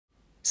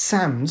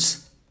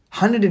Psalms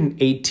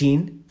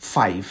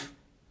 118:5.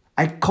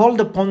 I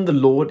called upon the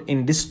Lord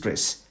in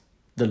distress.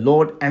 The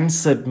Lord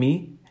answered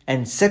me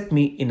and set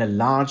me in a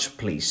large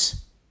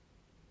place.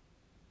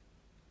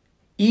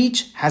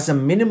 Each has a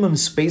minimum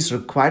space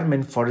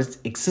requirement for its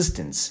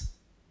existence.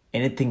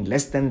 Anything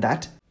less than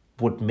that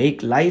would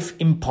make life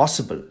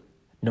impossible.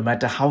 No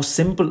matter how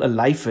simple a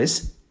life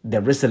is,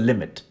 there is a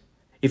limit.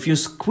 If you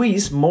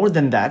squeeze more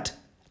than that,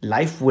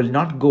 life will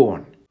not go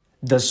on.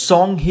 The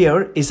song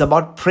here is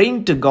about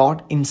praying to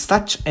God in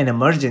such an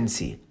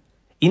emergency.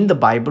 In the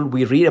Bible,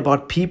 we read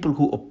about people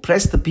who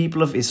oppressed the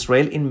people of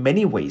Israel in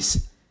many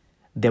ways.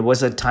 There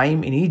was a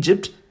time in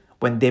Egypt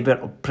when they were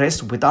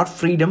oppressed without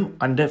freedom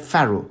under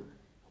Pharaoh.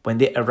 When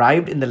they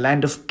arrived in the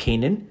land of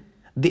Canaan,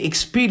 they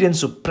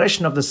experienced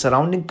oppression of the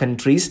surrounding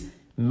countries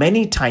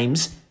many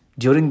times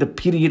during the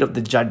period of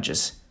the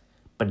judges.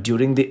 But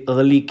during the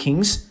early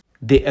kings,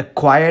 they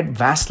acquired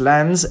vast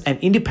lands and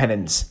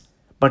independence.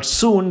 But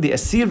soon the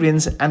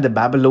Assyrians and the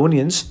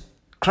Babylonians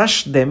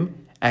crushed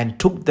them and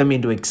took them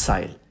into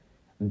exile.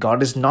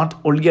 God is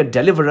not only a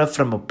deliverer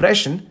from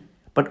oppression,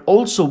 but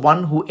also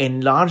one who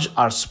enlarges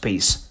our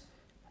space.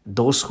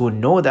 Those who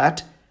know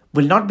that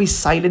will not be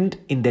silent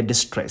in their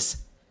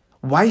distress.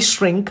 Why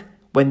shrink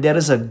when there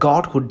is a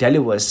God who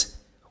delivers,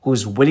 who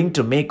is willing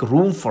to make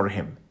room for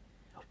him?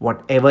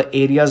 Whatever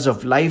areas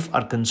of life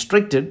are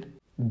constricted,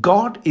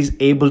 God is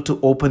able to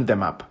open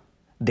them up.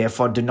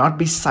 Therefore, do not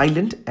be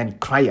silent and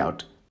cry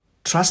out.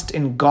 Trust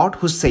in God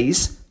who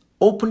says,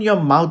 "Open your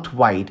mouth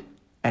wide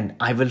and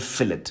I will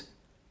fill it."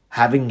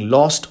 Having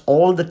lost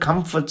all the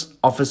comforts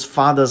of his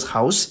father's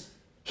house,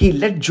 he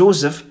led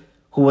Joseph,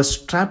 who was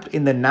trapped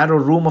in the narrow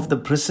room of the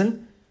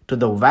prison, to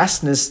the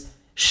vastness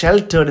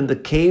sheltered in the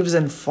caves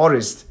and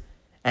forests,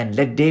 and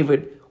led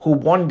David, who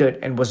wandered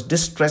and was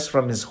distressed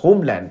from his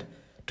homeland,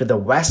 to the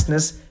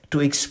vastness to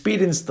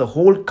experience the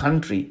whole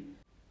country.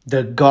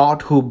 The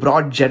God who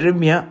brought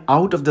Jeremiah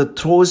out of the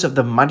throes of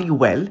the muddy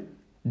well,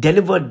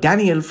 delivered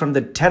Daniel from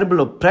the terrible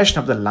oppression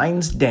of the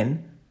lion's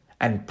den,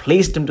 and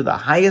placed him to the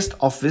highest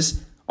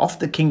office of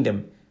the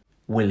kingdom,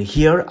 will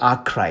hear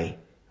our cry.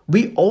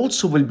 We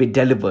also will be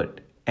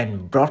delivered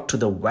and brought to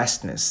the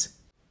vastness.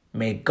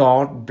 May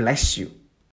God bless you.